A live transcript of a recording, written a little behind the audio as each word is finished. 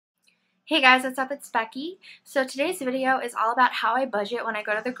Hey guys, what's up? It's Becky. So today's video is all about how I budget when I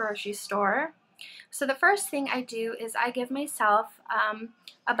go to the grocery store. So the first thing I do is I give myself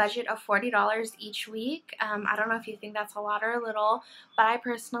a budget of $40 each week. I don't know if you think that's a lot or a little, but I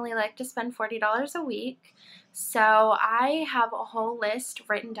personally like to spend $40 a week. So I have a whole list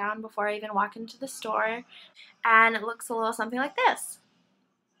written down before I even walk into the store, and it looks a little something like this.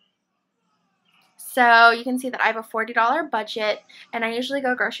 So you can see that I have a $40 budget, and I usually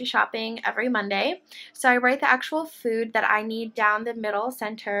go grocery shopping every Monday. So I write the actual food that I need down the middle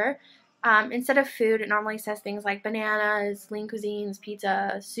center. Instead of food, it normally says things like bananas, lean cuisines,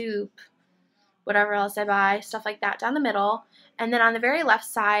 pizza, soup, whatever else I buy, stuff like that down the middle. And then on the very left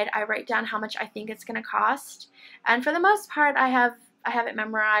side, I write down how much I think it's going to cost. And for the most part, I have it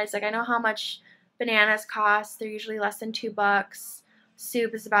memorized. Like, I know how much bananas cost. They're usually less than $2.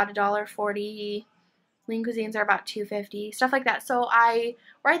 Soup is about $1.40. Lean cuisines are about $2.50, stuff like that. So I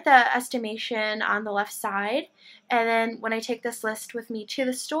write the estimation on the left side, and then when I take this list with me to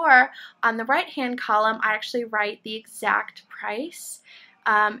the store, on the right-hand column, I actually write the exact price.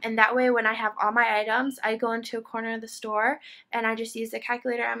 And that way, when I have all my items, I go into a corner of the store, and I just use the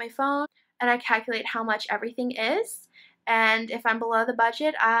calculator on my phone, and I calculate how much everything is. And if I'm below the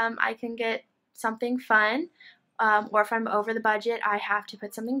budget, I can get something fun, or if I'm over the budget, I have to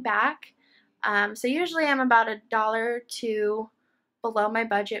put something back. So usually I'm about $1 or $2 below my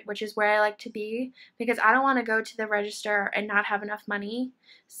budget, which is where I like to be, because I don't want to go to the register and not have enough money.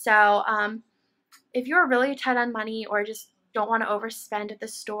 So if you're really tight on money or just don't want to overspend at the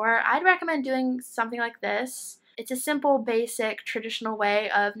store, I'd recommend doing something like this. It's a simple, basic, traditional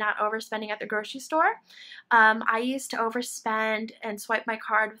way of not overspending at the grocery store. I used to overspend and swipe my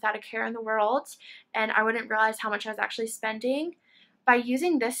card without a care in the world, and I wouldn't realize how much I was actually spending. By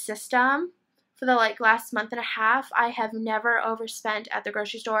using this system, for the last month and a half, I have never overspent at the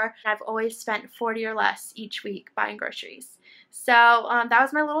grocery store. I've always spent $40 or less each week buying groceries. So that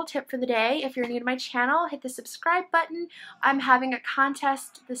was my little tip for the day. If you're new to my channel, hit the subscribe button. I'm having a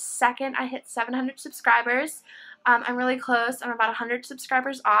contest the second I hit 700 subscribers. I'm really close. I'm about 100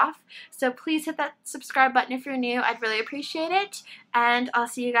 subscribers off. So please hit that subscribe button if you're new. I'd really appreciate it. And I'll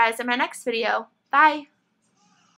see you guys in my next video. Bye!